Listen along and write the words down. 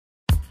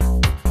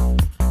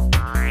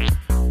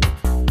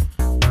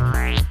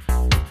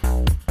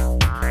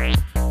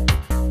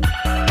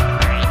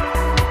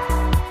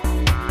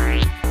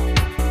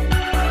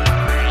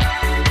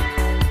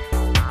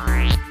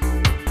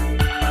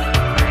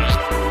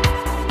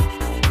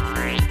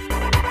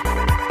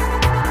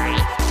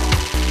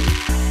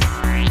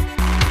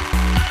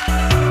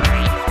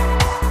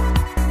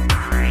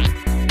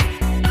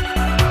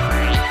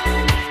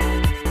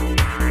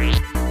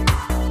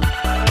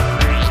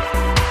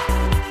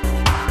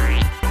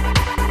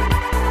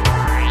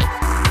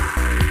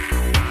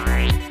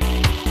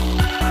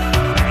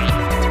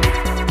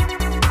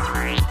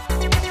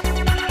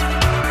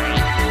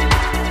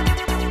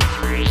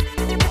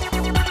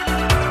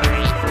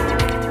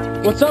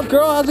What's up,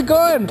 girl? How's it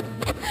going?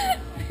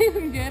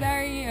 Good, how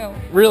are you?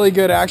 Really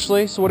good,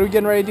 actually. So what are we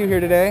getting ready to do here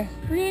today?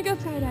 We're gonna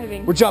go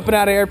skydiving. We're jumping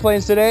out of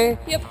airplanes today?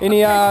 Yep.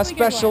 Any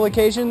special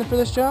occasion for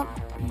this jump?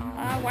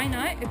 Why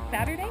not? It's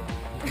Saturday.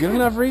 Good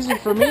enough reason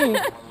for me.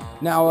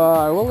 Now,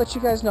 I will let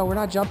you guys know we're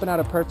not jumping out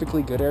of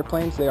perfectly good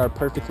airplanes. They are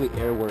perfectly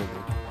airworthy.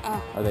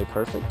 Are they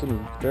perfect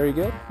and very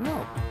good?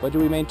 No. But do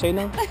we maintain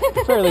them?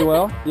 Fairly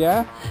well,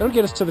 yeah. It'll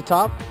get us to the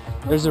top.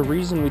 There's a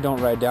reason we don't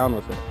ride down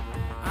with it.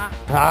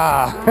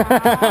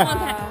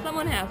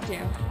 Someone has to.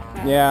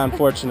 Yeah,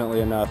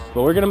 unfortunately enough.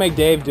 But we're going to make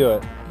Dave do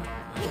it.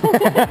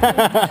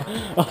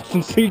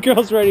 Awesome. So you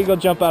girls ready to go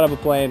jump out of a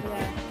plane?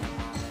 Yeah.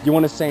 You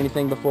want to say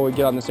anything before we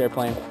get on this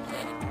airplane? You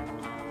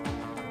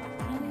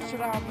should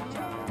all be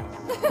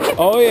jealous.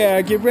 Oh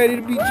yeah, get ready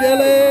to be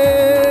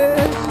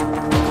jealous!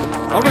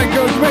 Alright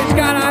girls, you ready to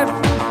skydive?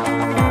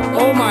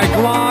 Oh my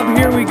glob,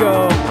 here we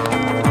go.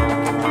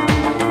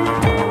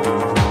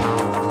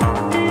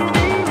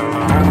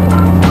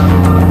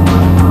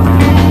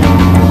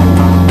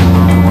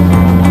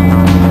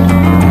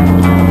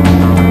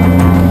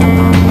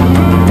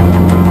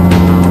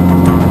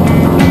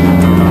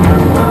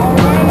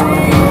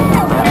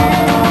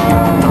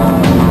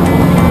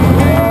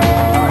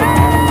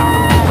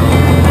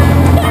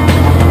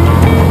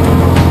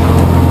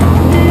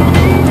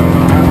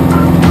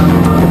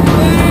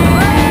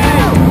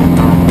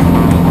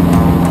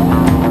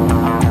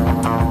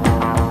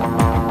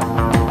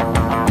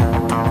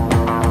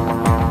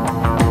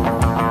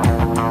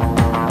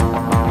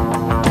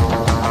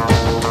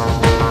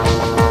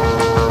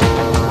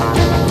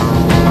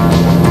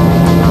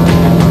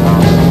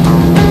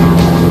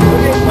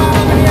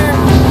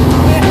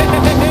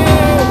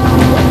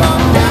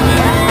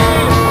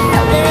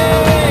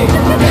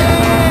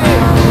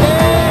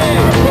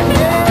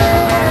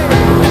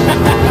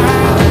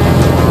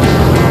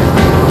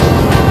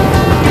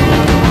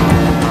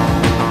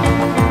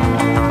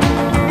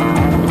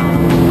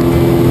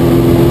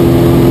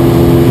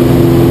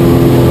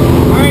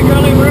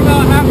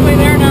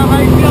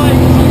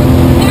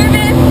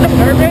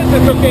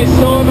 Okay,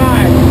 so am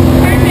I.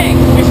 Perfect.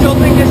 You still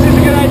think this is a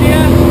good idea?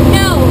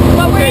 No,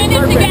 but we're in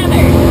it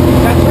together.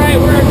 That's right,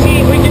 we're a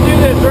team. We can do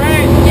this,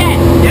 right? Yes.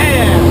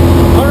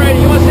 Yeah.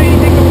 Alrighty, you want to say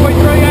anything before we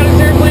throw you out of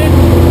this airplane?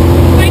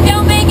 If I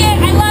don't make it,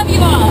 I love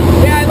you all.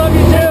 Yeah, I love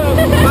you too.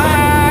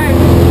 Bye.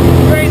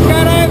 Great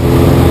skydive?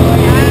 Oh,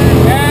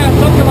 yeah. Yeah,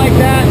 something like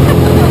that.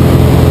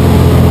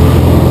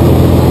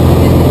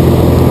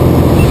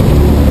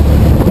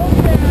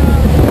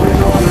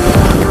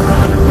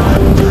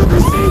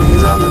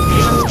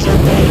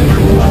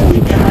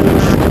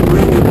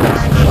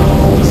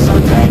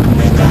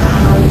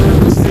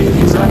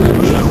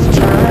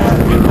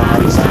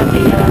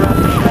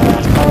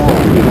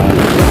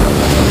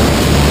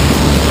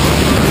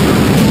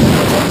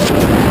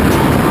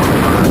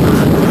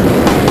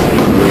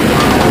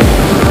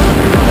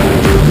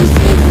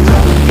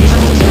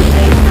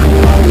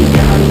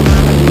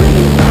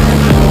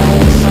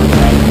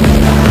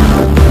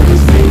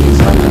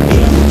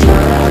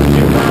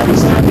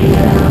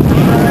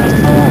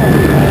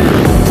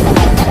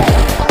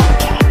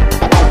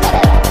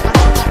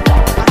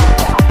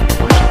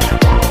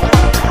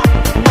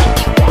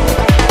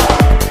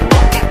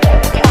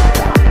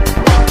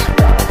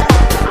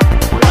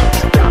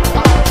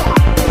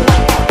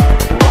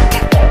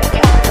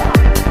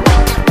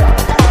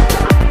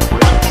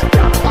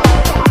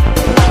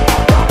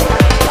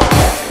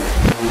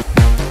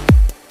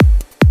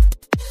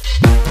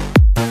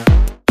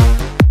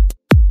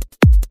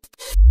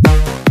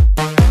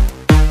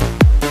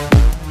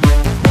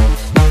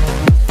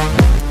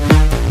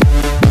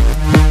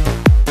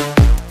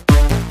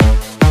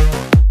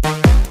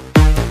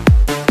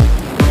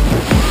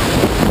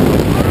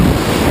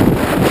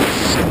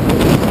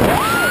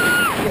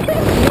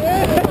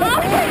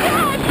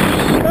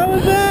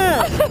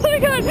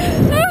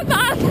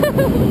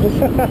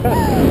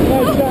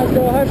 Nice shot,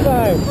 girl. High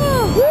five.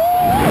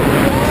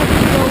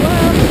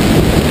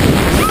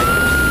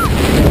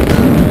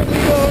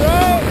 Go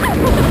right.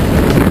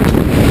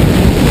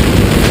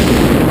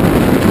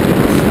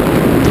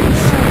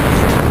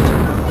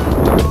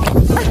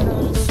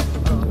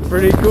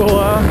 Pretty cool,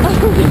 huh?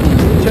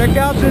 Check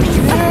out this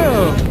view.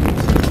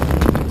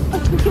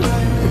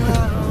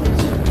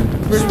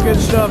 Pretty good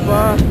stuff,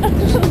 huh?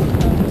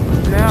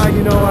 Now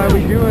you know why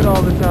we do it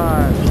all the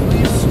time.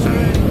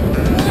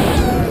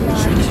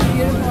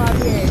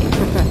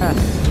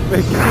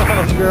 Big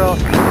smiles, girl.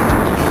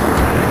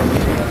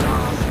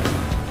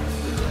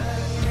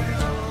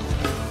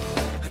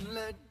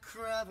 Let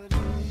gravity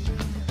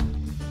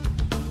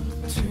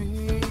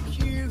take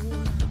you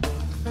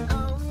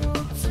out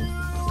to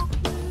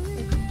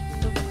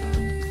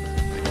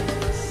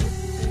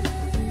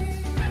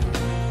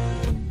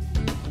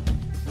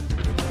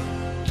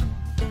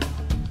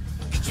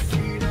get your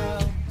feet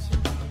out.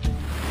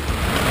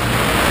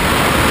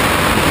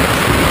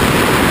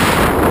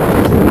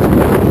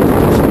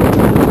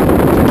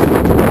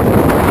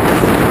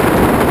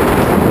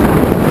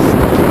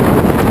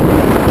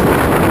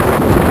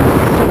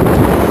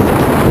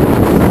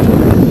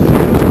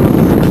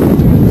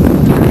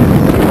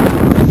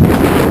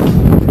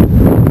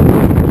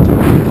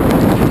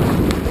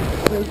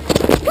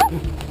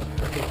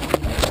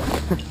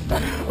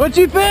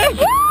 What'd you think?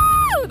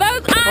 Woo!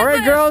 That was awesome. All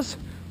right, girls.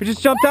 We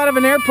just jumped out of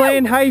an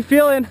airplane. How you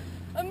feeling?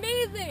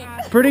 Amazing.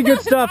 Pretty good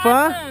stuff,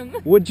 huh? Awesome.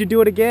 Would you do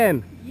it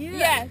again?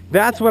 Yes.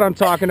 That's what I'm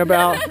talking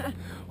about.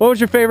 What was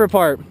your favorite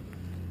part?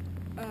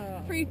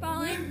 Free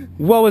falling.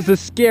 What was the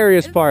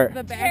scariest part?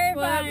 The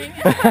terrifying.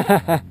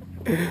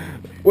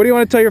 What do you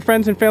want to tell your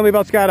friends and family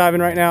about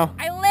skydiving right now?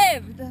 I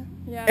lived.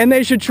 Yeah. And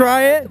they should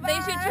try it? They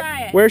should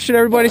try it. Where should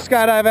everybody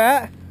skydive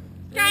at?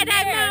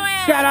 Skydive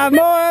Moab. Skydive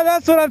Moab,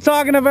 that's what I'm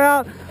talking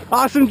about.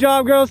 Awesome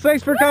job, girls.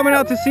 Thanks for coming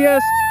out to see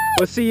us.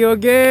 We'll see you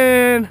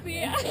again.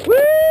 Yeah. Woo!